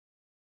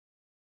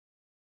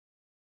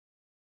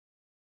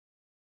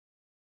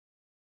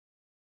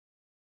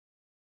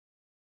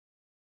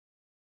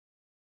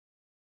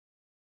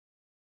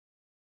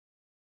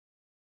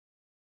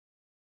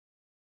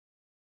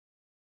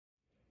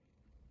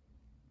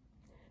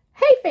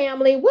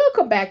family,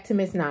 welcome back to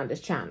Miss Nanda's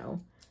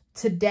channel.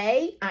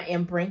 Today I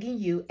am bringing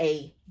you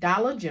a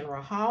Dollar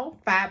General haul,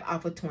 5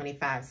 off of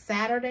 25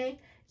 Saturday.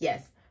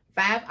 Yes,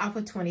 5 off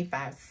of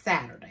 25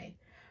 Saturday.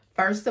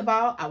 First of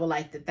all, I would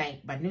like to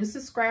thank my new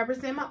subscribers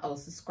and my old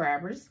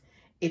subscribers.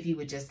 If you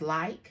would just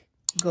like,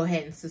 go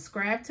ahead and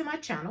subscribe to my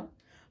channel.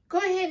 Go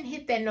ahead and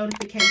hit that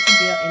notification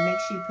bell and make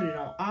sure you put it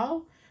on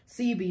all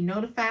so you'll be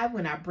notified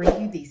when I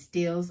bring you these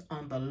deals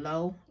on the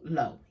low.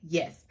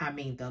 Yes, I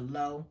mean the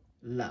low.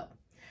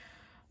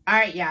 All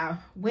right, y'all,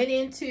 went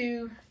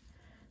into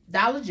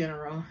Dollar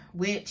General,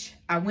 which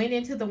I went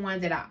into the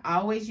one that I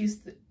always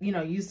used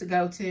to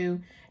go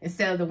to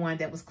instead of the one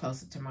that was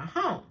closer to my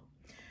home.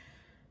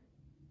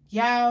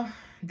 Y'all,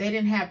 they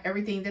didn't have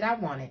everything that I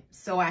wanted,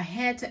 so I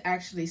had to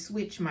actually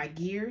switch my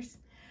gears,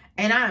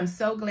 and I am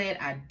so glad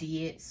I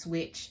did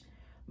switch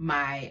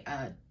my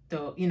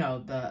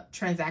the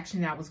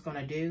transaction I was going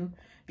to do,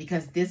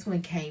 because this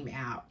one came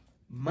out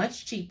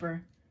much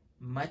cheaper,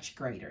 much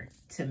greater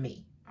to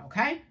me.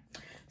 Okay,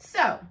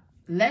 so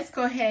let's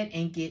go ahead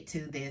and get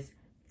to this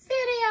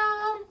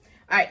video.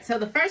 All right, so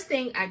the first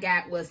thing I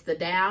got was the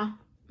Dow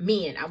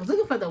men. I was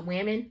looking for the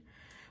women,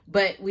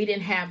 but they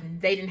didn't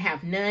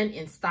have none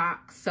in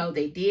stock. So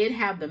they did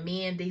have the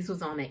men. These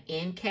was on an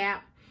end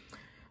cap.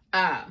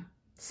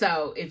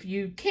 So if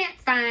you can't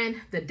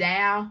find the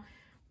Dow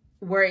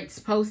where it's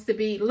supposed to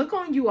be, look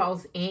on you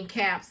all's end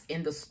caps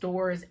in the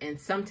stores, and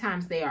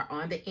sometimes they are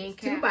on the end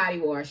cap. 2 body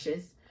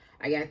washes.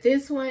 I got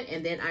this one,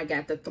 and then I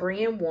got the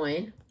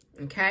 3-in-1.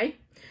 Okay,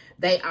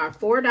 they are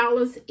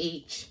 $4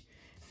 each,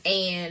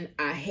 and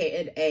I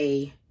had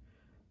a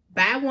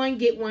buy one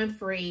get one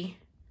free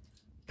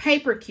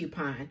paper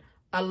coupon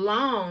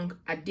along.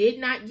 I did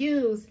not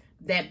use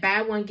that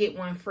buy one get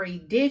one free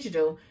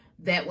digital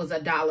that was a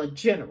Dollar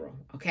General.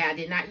 Okay, I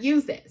did not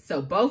use that.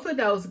 So both of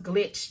those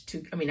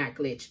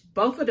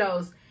both of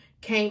those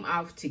came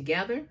off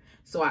together.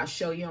 So I'll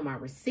show you on my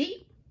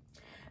receipt.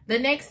 The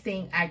next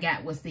thing I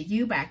got was the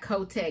U by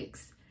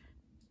Kotex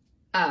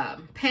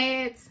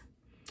pads.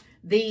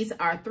 These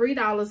are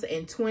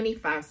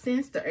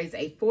 $3.25. There is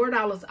a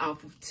 $4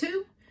 off of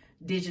 2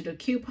 digital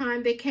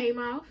coupon that came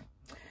off.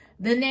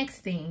 The next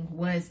thing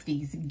was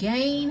these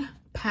Gain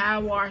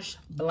Power Wash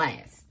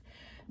Blast.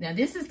 Now,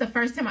 this is the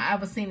first time I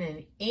ever seen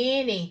in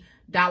any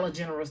Dollar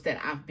Generals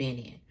that I've been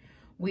in.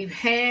 We've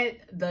had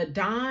the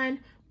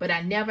Dawn, but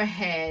I never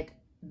had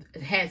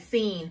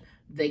seen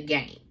the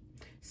Gain.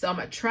 So I'm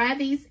going to try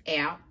these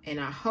out, and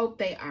I hope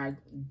they are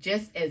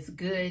just as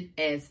good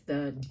as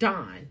the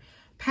Dawn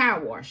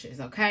Power Washers,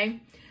 okay?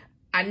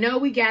 I know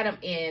we got them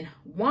in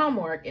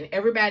Walmart, and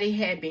everybody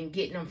had been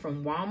getting them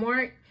from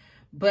Walmart,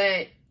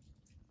 but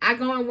I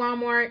go in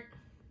Walmart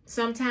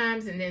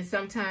sometimes, and then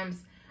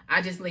sometimes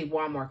I just leave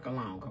Walmart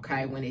alone,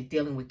 okay, when it's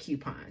dealing with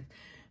coupons,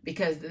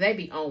 because they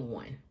be on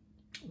one.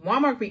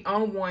 Walmart be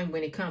on one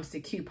when it comes to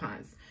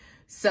coupons.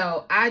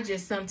 So I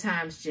just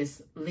sometimes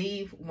just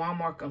leave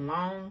Walmart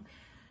alone.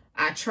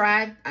 I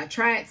try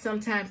it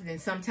sometimes, and then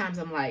sometimes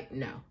I'm like,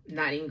 no,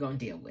 not even gonna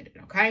deal with it,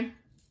 okay?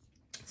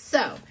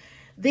 So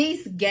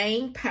these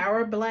Gain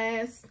Power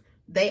Blast,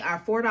 they are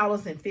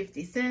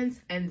 $4.50,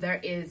 and there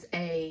is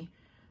a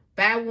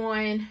buy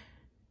one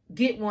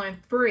get one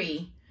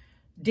free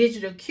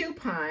digital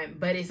coupon,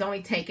 but it's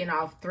only taking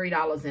off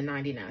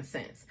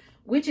 $3.99,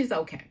 which is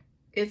okay.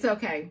 It's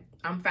okay.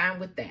 I'm fine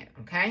with that,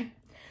 okay?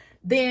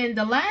 Then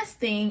the last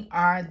thing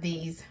are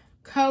these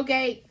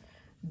Colgate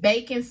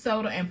baking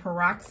soda and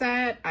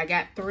peroxide. I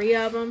got 3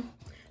 of them.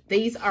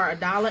 These are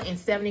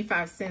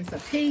 $1.75 a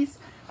piece.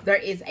 There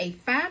is a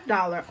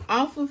 $5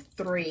 off of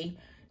 3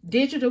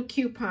 digital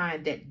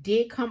coupon that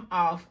did come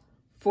off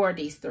for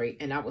these 3,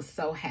 and I was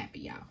so happy,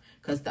 y'all,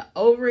 because the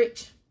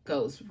overage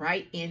goes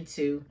right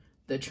into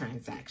the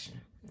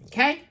transaction.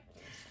 Okay,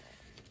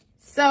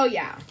 so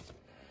y'all,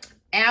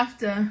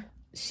 after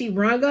she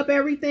rung up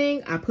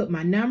everything, I put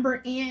my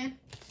number in.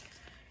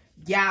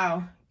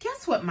 Y'all,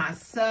 guess what my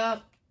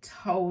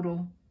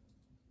subtotal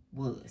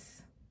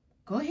was?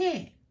 Go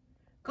ahead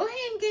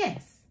and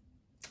guess.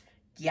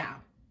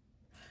 Y'all,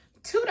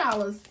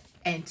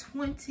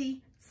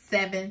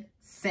 $2.27.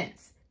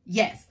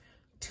 Yes,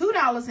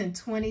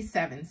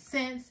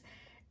 $2.27.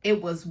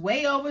 It was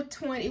way over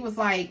 20. It was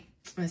like,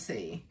 let's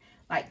see,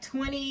 like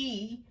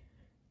 $28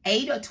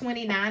 or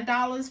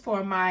 $29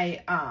 for my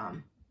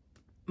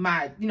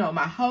my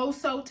whole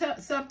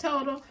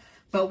subtotal.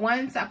 But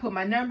once I put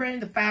my number in,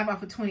 the 5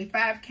 off of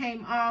 25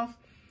 came off.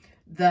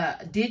 The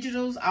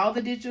digitals, all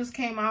the digitals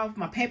came off.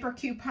 My paper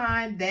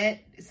coupon that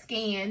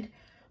scanned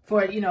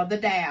for the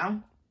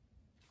Dow,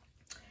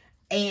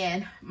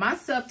 and my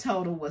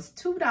subtotal was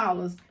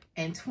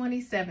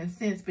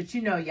 $2.27. But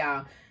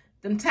y'all,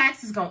 them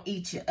taxes gonna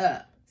eat you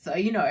up. So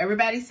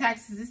everybody's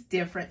taxes is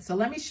different. So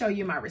let me show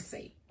you my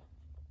receipt.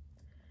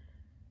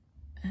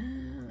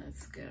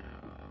 Let's go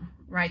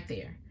right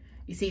there.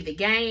 You see the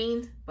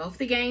Gain, both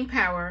the Gain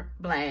Power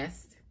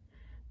Blast,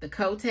 the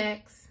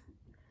Kotex,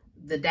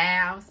 the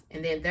Dows,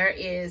 and then there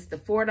is the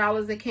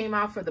 $4 that came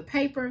off for the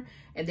paper,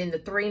 and then the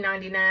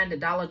 $3.99, the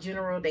Dollar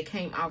General that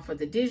came off for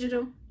the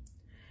digital.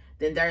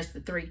 Then there's the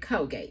 3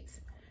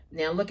 Colgates.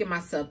 Now look at my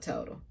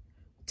subtotal.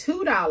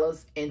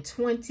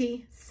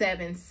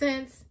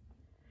 $2.27.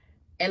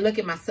 And look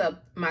at my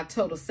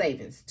total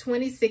savings.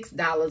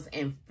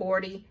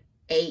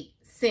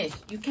 $26.48.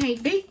 You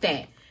can't beat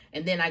that.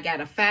 And then I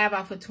got a 5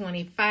 off of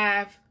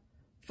 25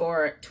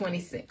 for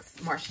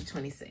 26, March the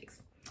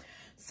 26th.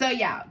 So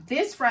y'all,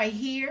 this right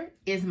here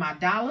is my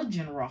Dollar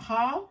General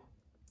haul.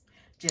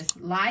 Just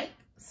like,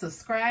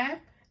 subscribe,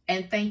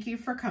 and thank you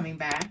for coming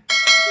by.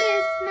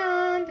 Miss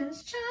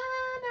Nanda's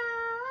Shop.